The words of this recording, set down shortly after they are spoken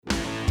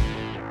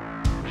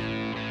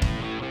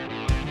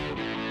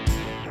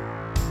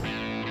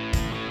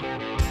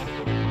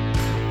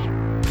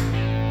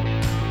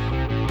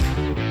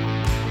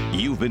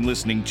been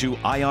listening to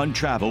Ion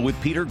Travel with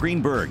Peter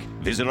Greenberg.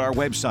 Visit our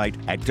website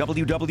at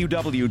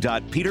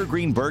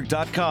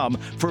www.petergreenberg.com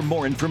for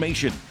more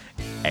information.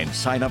 And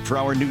sign up for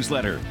our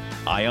newsletter.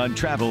 Ion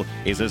Travel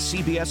is a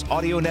CBS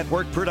Audio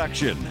Network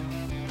production.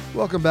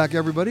 Welcome back,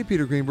 everybody.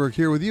 Peter Greenberg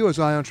here with you as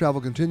Ion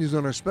Travel continues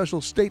on our special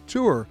state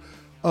tour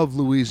of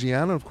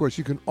Louisiana. Of course,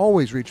 you can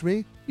always reach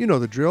me. You know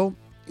the drill.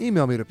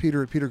 Email me to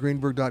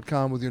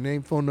peter@petergreenberg.com with your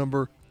name, phone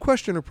number,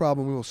 question, or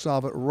problem. We will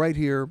solve it right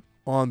here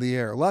on the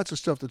air. Lots of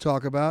stuff to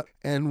talk about.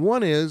 And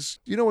one is,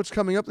 you know what's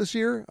coming up this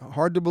year?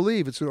 Hard to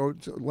believe. The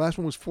last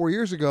one was 4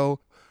 years ago,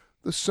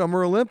 the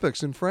Summer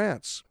Olympics in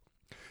France.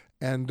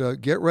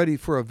 And get ready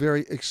for a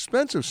very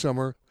expensive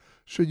summer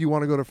should you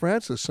want to go to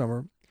France this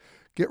summer.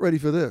 Get ready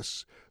for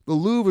this. The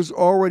Louvre is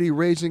already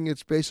raising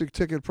its basic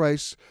ticket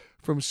price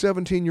from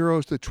 17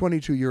 euros to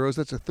 22 euros.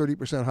 That's a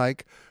 30%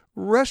 hike.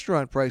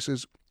 Restaurant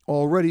prices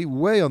already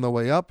way on the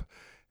way up.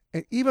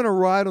 And even a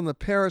ride on the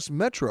Paris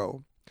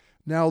Metro,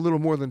 now a little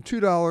more than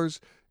 $2,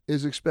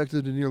 is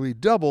expected to nearly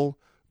double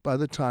by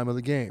the time of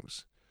the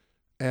games.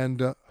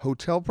 And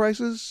hotel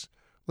prices,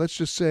 let's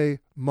just say,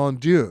 mon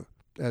Dieu,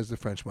 as the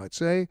French might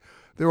say,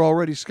 they're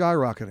already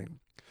skyrocketing.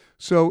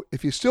 So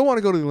if you still want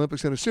to go to the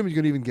Olympics, and assuming you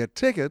can even get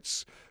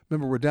tickets,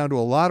 remember we're down to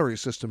a lottery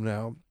system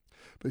now,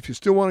 but if you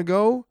still want to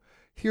go,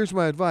 here's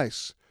my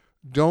advice.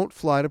 Don't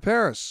fly to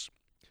Paris.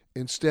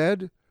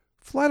 Instead,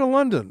 fly to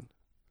London.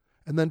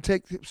 And then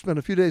spend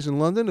a few days in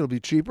London. It'll be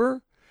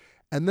cheaper.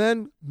 And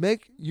then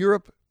make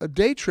Europe a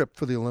day trip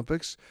for the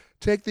Olympics.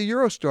 Take the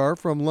Eurostar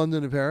from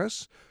London to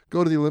Paris,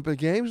 go to the Olympic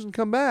Games, and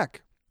come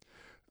back.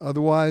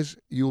 Otherwise,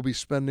 you'll be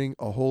spending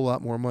a whole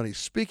lot more money.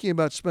 Speaking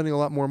about spending a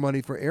lot more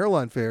money for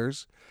airline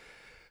fares,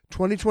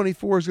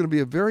 2024 is going to be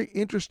a very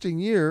interesting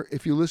year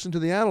if you listen to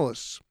the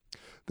analysts.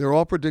 They're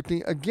all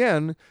predicting,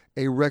 again,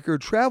 a record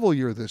travel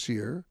year this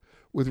year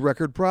with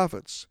record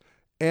profits.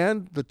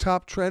 And the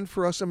top trend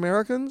for us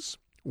Americans,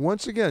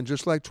 once again,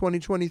 just like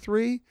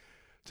 2023,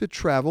 to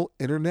travel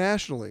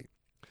internationally.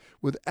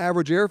 With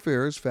average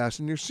airfares,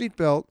 fasten your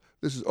seatbelt,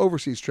 this is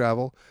overseas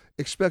travel,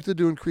 expected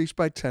to increase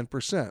by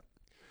 10%.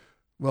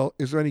 Well,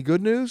 is there any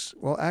good news?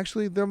 Well,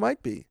 actually, there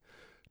might be.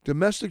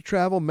 Domestic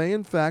travel may,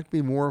 in fact,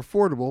 be more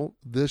affordable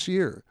this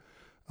year.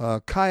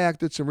 Kayak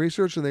did some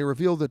research, and they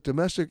revealed that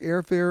domestic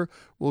airfare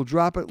will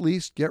drop at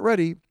least, get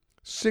ready,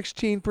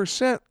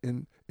 16%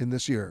 in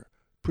this year.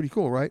 Pretty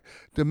cool, right?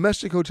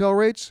 Domestic hotel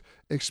rates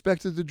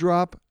expected to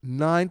drop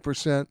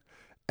 9%.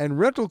 And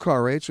rental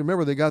car rates,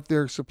 remember, they got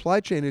their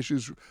supply chain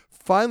issues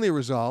finally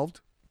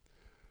resolved.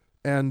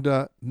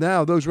 And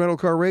now those rental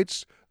car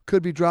rates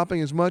could be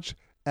dropping as much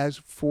as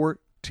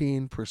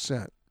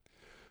 14%.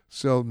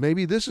 So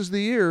maybe this is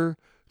the year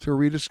to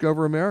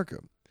rediscover America.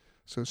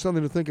 So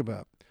something to think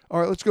about.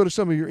 All right, let's go to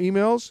some of your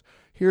emails.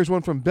 Here's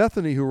one from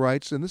Bethany who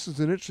writes, and this is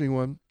an interesting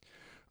one.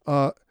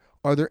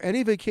 Are there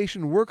any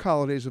vacation work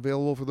holidays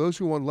available for those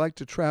who would like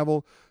to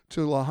travel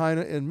to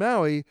Lahaina in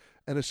Maui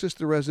and assist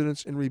the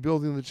residents in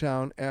rebuilding the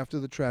town after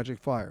the tragic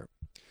fire?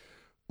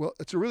 Well,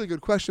 it's a really good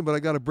question, but I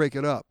got to break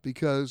it up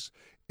because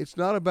it's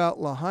not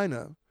about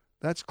Lahaina.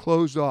 That's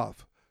closed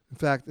off. In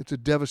fact, it's a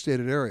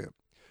devastated area.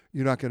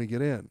 You're not going to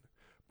get in.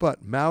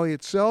 But Maui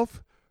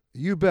itself,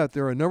 you bet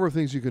there are a number of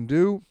things you can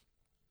do.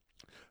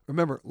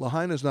 Remember,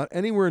 Lahaina is not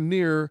anywhere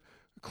near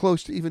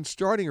close to even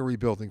starting a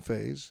rebuilding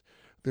phase.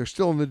 They're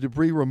still in the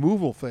debris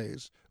removal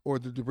phase, or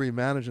the debris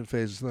management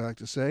phase, as they like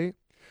to say.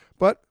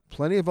 But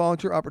plenty of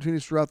volunteer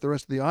opportunities throughout the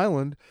rest of the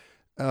island,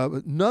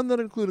 but none that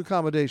include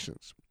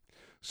accommodations.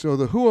 So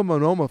the Hua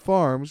Monoma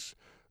Farms,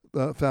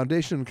 the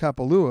foundation in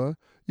Kapalua,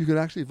 you can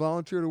actually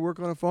volunteer to work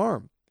on a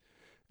farm.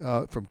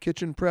 From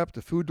kitchen prep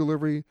to food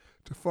delivery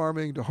to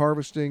farming to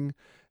harvesting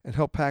and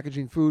help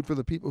packaging food for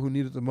the people who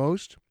need it the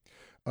most.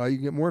 You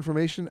can get more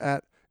information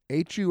at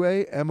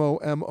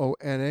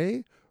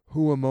HUAMOMONA,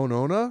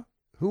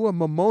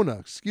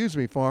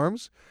 Huamomona,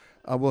 Farms.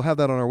 We'll have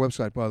that on our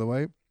website, by the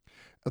way.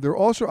 There are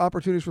also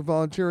opportunities for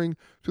volunteering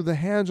through the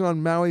Hands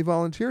on Maui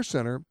Volunteer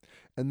Center,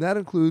 and that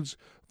includes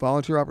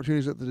volunteer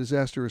opportunities at the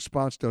Disaster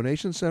Response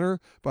Donation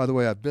Center. By the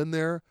way, I've been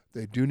there.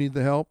 They do need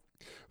the help.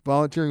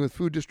 Volunteering with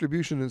food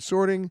distribution and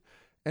sorting,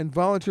 and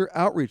volunteer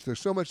outreach. There's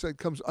so much that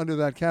comes under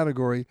that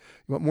category.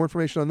 You want more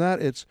information on that?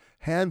 It's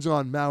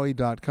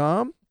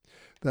handsonmaui.com.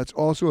 That's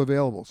also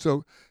available.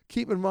 So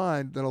keep in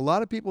mind that a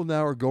lot of people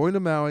now are going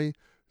to Maui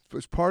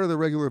as part of their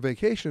regular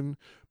vacation,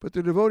 but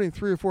they're devoting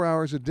 3 or 4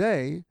 hours a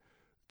day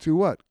to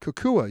what?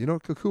 Kukua. You know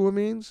what kukua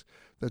means?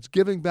 That's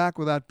giving back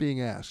without being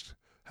asked.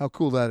 How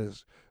cool that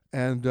is.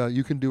 And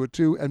you can do it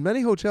too. And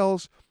many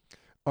hotels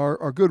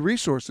are good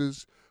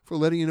resources for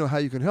letting you know how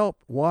you can help.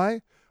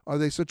 Why are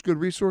they such good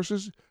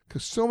resources?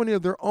 Because so many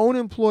of their own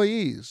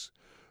employees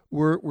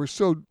were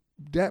so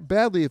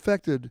badly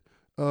affected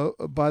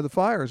by the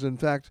fires. In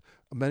fact,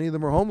 many of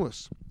them are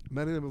homeless.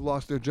 Many of them have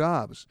lost their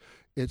jobs.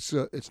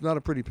 It's not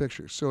a pretty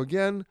picture. So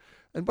again,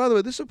 and by the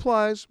way, this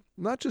applies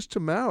not just to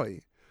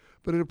Maui,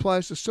 but it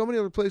applies to so many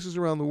other places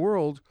around the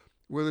world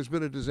where there's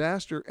been a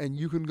disaster and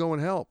you can go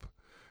and help.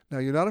 Now,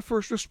 you're not a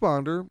first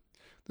responder.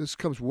 This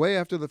comes way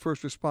after the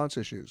first response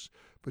issues,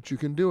 but you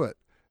can do it.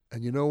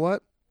 And you know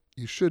what?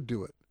 You should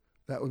do it.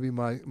 That would be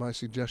my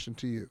suggestion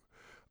to you.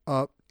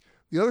 The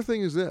other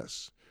thing is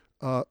this.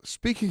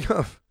 Speaking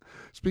of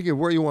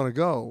where you want to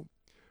go,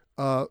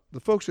 the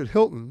folks at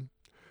Hilton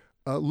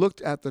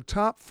looked at the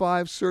top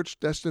 5 search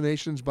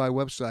destinations by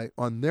website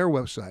on their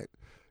website.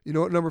 You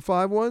know what number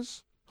 5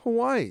 was?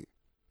 Hawaii.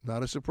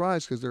 Not a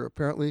surprise because they're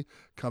apparently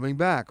coming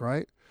back,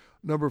 right?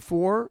 Number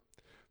 4,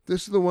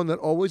 this is the one that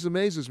always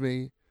amazes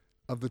me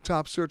of the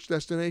top search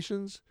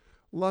destinations,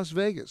 Las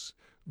Vegas.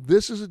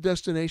 This is a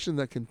destination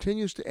that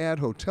continues to add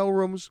hotel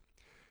rooms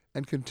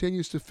and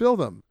continues to fill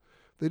them.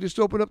 They just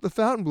opened up the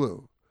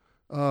Fontainebleau,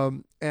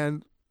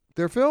 and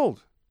they're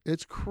filled.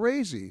 It's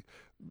crazy.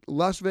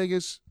 Las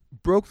Vegas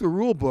broke the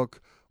rule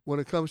book when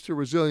it comes to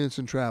resilience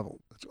in travel.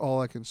 That's all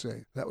I can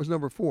say. That was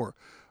number 4.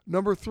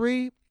 Number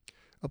 3,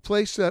 a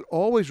place that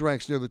always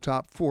ranks near the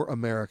top for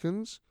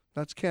Americans,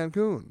 that's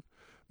Cancun.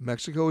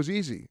 Mexico is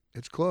easy.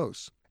 It's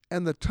close.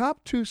 And the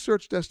top 2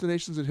 search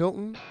destinations at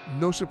Hilton,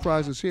 no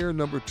surprises here.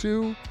 Number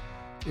 2,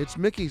 it's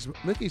Mickey's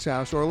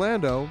House,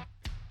 Orlando.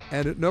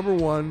 And at number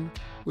 1,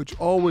 which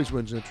always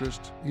wins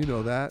interest, you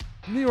know that,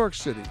 New York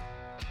City.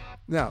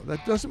 Now,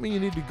 that doesn't mean you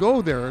need to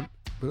go there,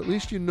 but at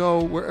least you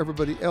know where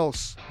everybody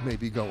else may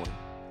be going,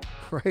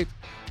 right?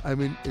 I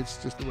mean,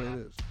 it's just the way it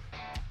is.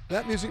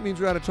 That music means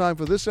we're out of time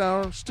for this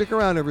hour. Stick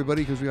around,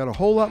 everybody, because we got a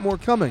whole lot more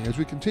coming as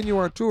we continue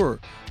our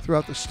tour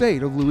throughout the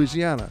state of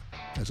Louisiana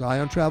as Eye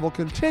on Travel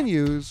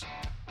continues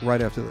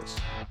right after this.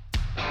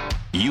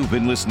 You've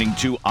been listening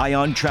to Eye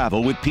on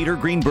Travel with Peter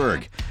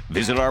Greenberg.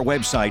 Visit our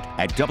website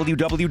at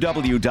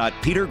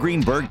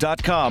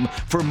www.petergreenberg.com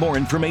for more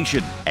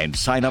information and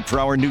sign up for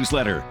our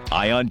newsletter.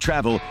 Eye on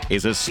Travel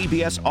is a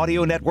CBS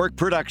Audio Network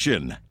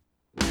production.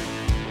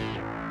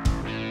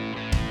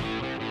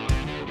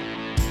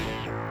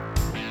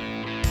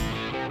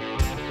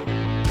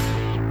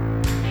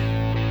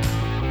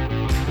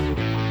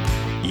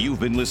 You've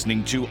been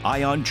listening to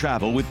Eye on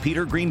Travel with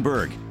Peter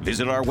Greenberg.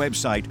 Visit our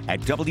website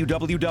at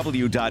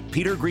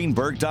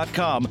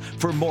www.petergreenberg.com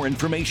for more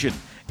information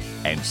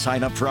and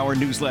sign up for our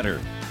newsletter.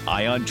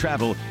 Eye on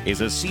Travel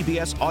is a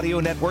CBS Audio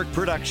Network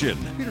production.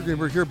 Peter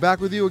Greenberg here, back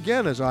with you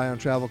again as Eye on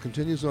Travel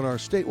continues on our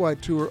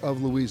statewide tour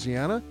of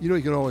Louisiana. You know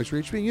you can always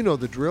reach me. You know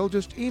the drill.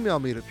 Just email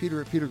me to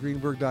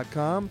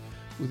peter@petergreenberg.com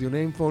with your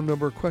name, phone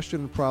number,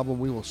 question, and problem.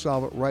 We will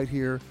solve it right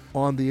here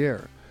on the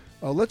air.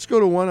 Let's go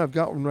to one. I've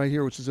got one right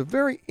here, which is a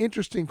very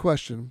interesting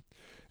question,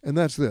 and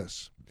that's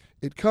this.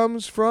 It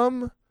comes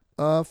from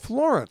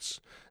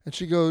Florence, and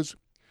she goes,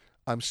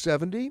 I'm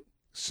 70,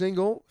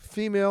 single,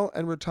 female,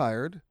 and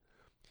retired.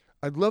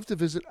 I'd love to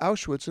visit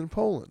Auschwitz in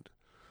Poland.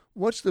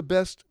 What's the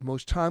best,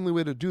 most timely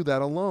way to do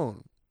that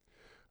alone?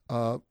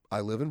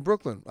 I live in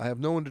Brooklyn. I have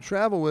no one to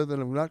travel with,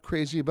 and I'm not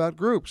crazy about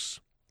groups.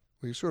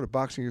 Well, you're sort of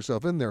boxing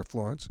yourself in there,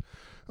 Florence.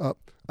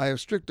 I have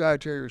strict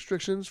dietary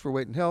restrictions for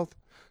weight and health,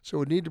 so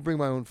would need to bring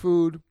my own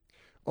food.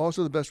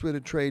 Also, the best way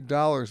to trade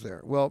dollars there.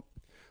 Well,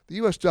 the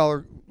U.S.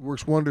 dollar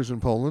works wonders in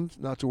Poland,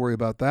 not to worry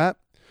about that.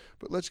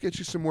 But let's get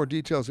you some more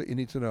details that you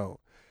need to know.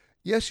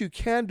 Yes, you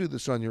can do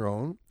this on your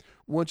own.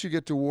 Once you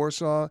get to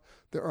Warsaw,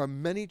 there are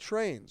many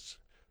trains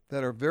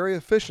that are very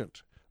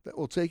efficient that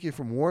will take you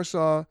from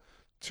Warsaw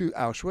to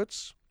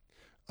Auschwitz.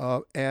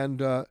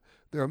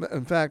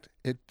 In fact,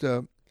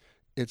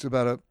 it's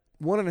about a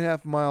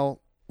 1.5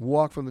 mile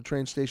walk from the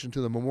train station to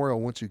the memorial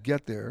once you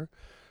get there.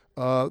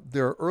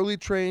 There are early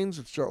trains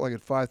that start like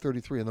at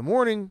 5:33 in the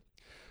morning.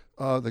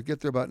 That get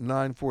there about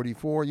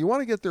 9:44. You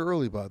want to get there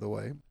early, by the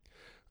way.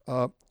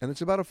 And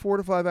it's about a 4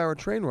 to 5 hour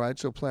train ride,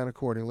 so plan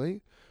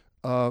accordingly.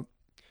 And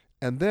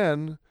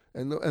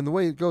the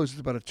way it goes is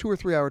about a 2 or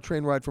 3 hour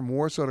train ride from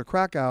Warsaw to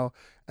Krakow,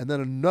 and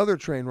then another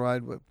train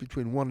ride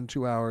between 1 and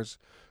 2 hours,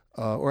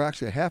 or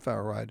actually a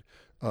half-hour ride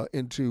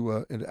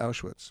into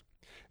Auschwitz.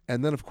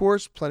 And then, of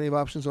course, plenty of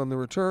options on the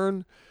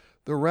return.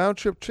 The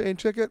round-trip train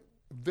ticket,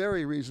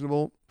 very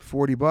reasonable,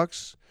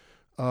 $40.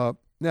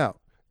 Now,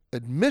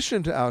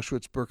 admission to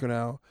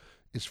Auschwitz-Birkenau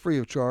is free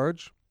of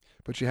charge,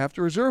 but you have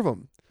to reserve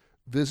them.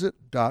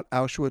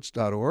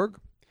 Visit.auschwitz.org.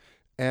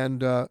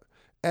 And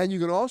you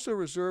can also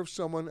reserve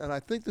someone, and I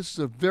think this is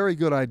a very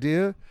good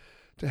idea,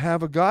 to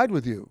have a guide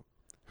with you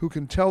who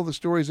can tell the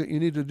stories that you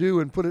need to do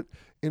and put it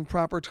in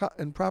proper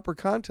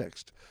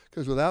context.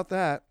 Because without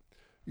that,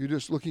 you're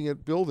just looking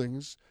at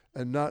buildings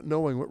and not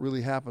knowing what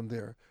really happened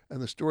there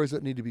and the stories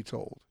that need to be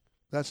told.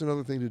 That's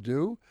another thing to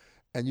do,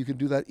 and you can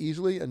do that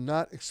easily and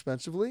not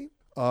expensively.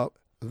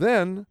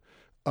 Then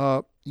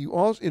you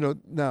also,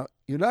 now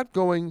you're not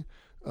going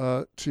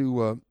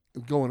to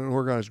go in an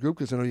organized group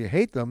because I know you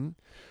hate them,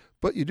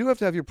 but you do have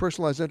to have your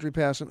personalized entry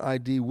pass and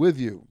ID with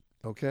you,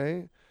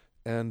 okay?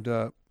 And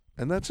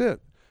that's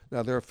it.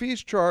 Now, there are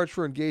fees charged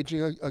for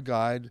engaging a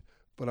guide,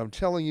 but I'm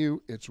telling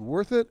you, it's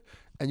worth it,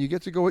 and you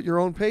get to go at your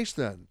own pace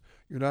then.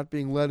 You're not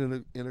being led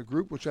in a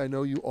group, which I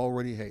know you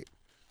already hate,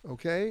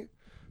 okay?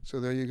 So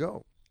there you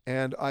go.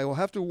 And I will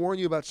have to warn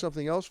you about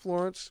something else,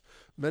 Florence.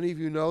 Many of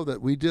you know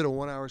that we did a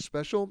 1 hour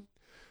special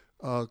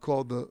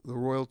called the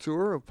Royal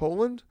Tour of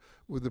Poland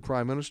with the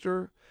Prime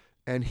Minister,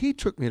 and he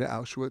took me to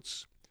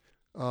Auschwitz.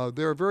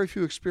 There are very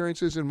few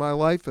experiences in my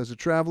life as a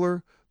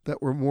traveler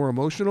that were more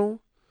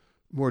emotional,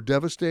 more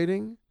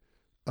devastating,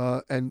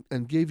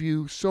 and gave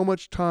you so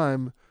much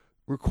time,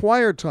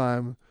 required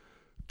time,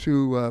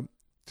 to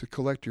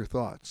collect your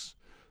thoughts.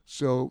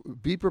 So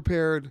be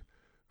prepared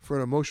for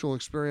an emotional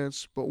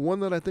experience, but one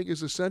that I think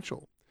is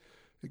essential.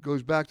 It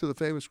goes back to the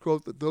famous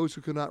quote that those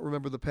who cannot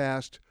remember the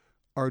past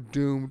are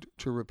doomed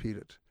to repeat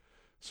it.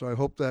 So I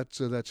hope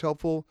that's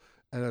helpful,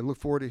 and I look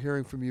forward to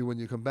hearing from you when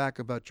you come back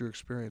about your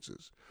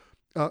experiences.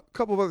 A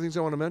couple of other things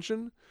I want to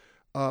mention.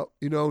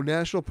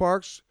 National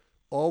parks,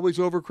 always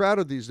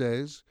overcrowded these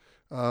days.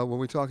 When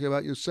we're talking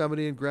about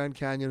Yosemite and Grand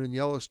Canyon and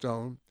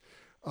Yellowstone,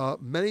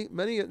 many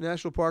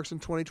national parks in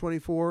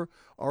 2024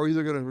 are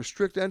either going to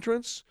restrict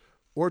entrance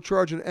or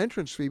charge an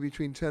entrance fee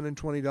between $10 and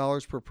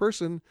 $20 per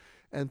person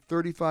and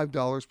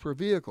 $35 per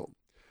vehicle.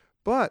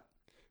 But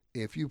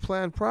if you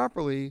plan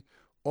properly,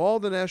 all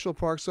the national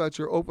park sites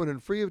are open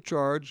and free of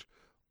charge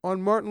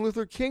on Martin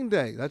Luther King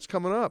Day. That's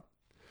coming up.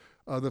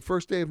 The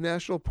first day of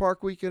National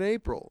Park Week in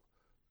April,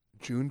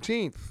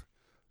 Juneteenth,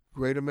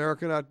 Great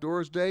American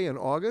Outdoors Day in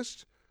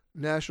August,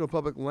 National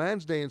Public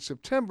Lands Day in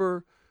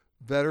September,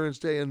 Veterans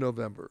Day in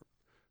November.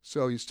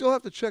 So you still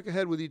have to check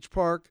ahead with each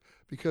park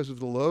because of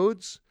the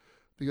loads,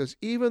 because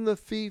even the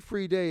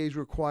fee-free days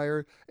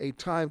require a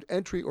timed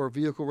entry or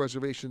vehicle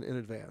reservation in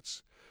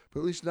advance.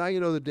 But at least now you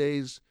know the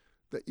days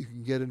that you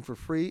can get in for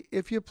free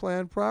if you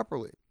plan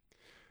properly.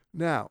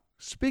 Now,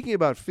 speaking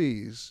about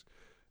fees,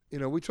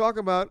 we talk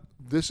about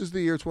this is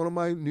the year, it's one of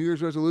my New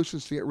Year's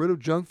resolutions to get rid of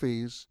junk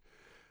fees.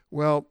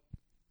 Well,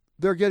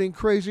 they're getting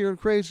crazier and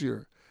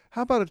crazier.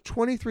 How about a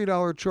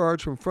 $23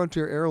 charge from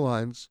Frontier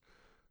Airlines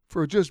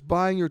for just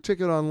buying your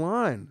ticket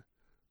online?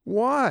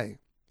 Why?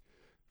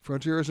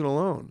 Frontier isn't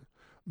alone.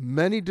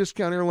 Many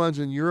discount airlines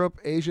in Europe,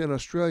 Asia, and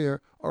Australia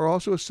are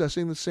also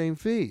assessing the same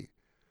fee.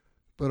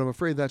 But I'm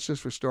afraid that's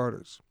just for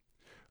starters.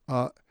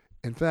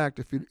 In fact,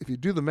 if you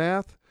do the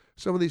math,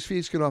 some of these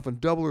fees can often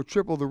double or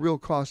triple the real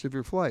cost of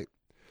your flight.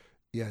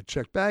 You add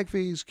checked bag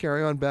fees,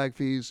 carry-on bag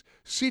fees,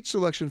 seat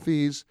selection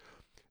fees,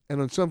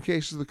 and in some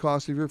cases the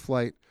cost of your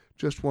flight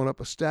just went up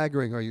a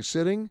staggering, are you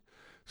sitting?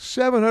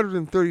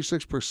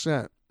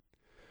 736%.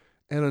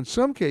 And in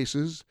some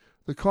cases,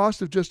 the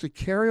cost of just a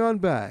carry-on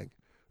bag,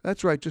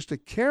 that's right, just a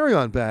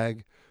carry-on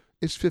bag,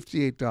 is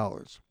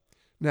 $58.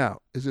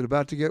 Now, is it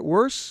about to get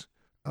worse?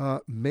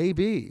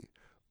 Maybe.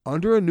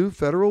 Under a new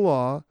federal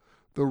law,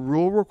 the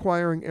rule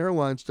requiring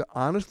airlines to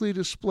honestly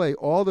display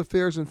all the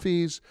fares and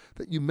fees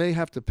that you may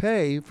have to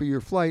pay for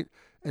your flight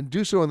and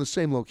do so in the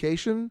same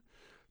location,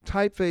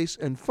 typeface,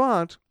 and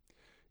font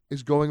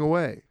is going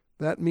away.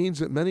 That means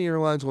that many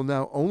airlines will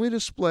now only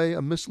display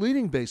a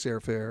misleading base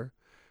airfare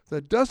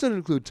that doesn't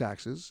include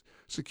taxes,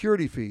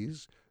 security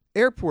fees,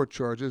 airport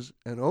charges,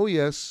 and oh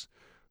yes,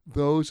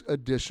 those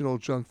additional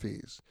junk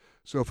fees.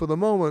 So for the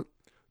moment,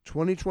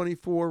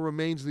 2024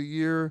 remains the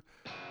year.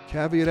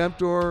 Caveat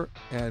emptor,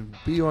 and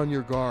be on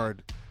your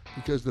guard,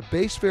 because the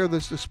base fare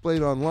that's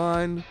displayed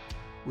online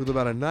with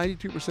about a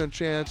 92%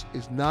 chance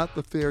is not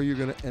the fare you're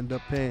going to end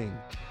up paying.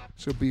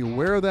 So be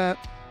aware of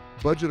that,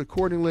 budget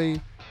accordingly,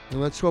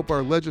 and let's hope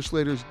our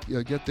legislators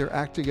get their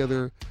act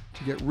together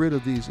to get rid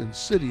of these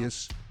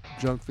insidious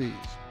junk fees.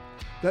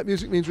 That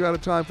music means we're out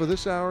of time for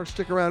this hour.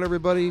 Stick around,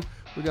 everybody.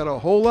 We got a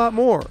whole lot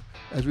more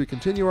as we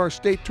continue our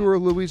state tour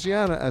of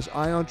Louisiana as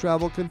Eye on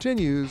Travel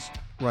continues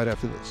right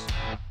after this.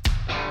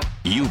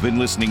 You've been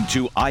listening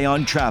to Eye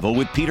on Travel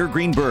with Peter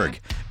Greenberg.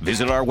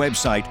 Visit our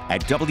website at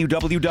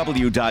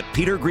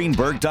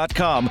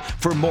www.petergreenberg.com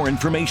for more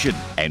information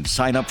and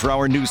sign up for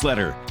our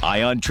newsletter.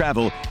 Eye on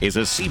Travel is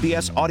a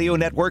CBS Audio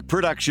Network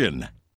production.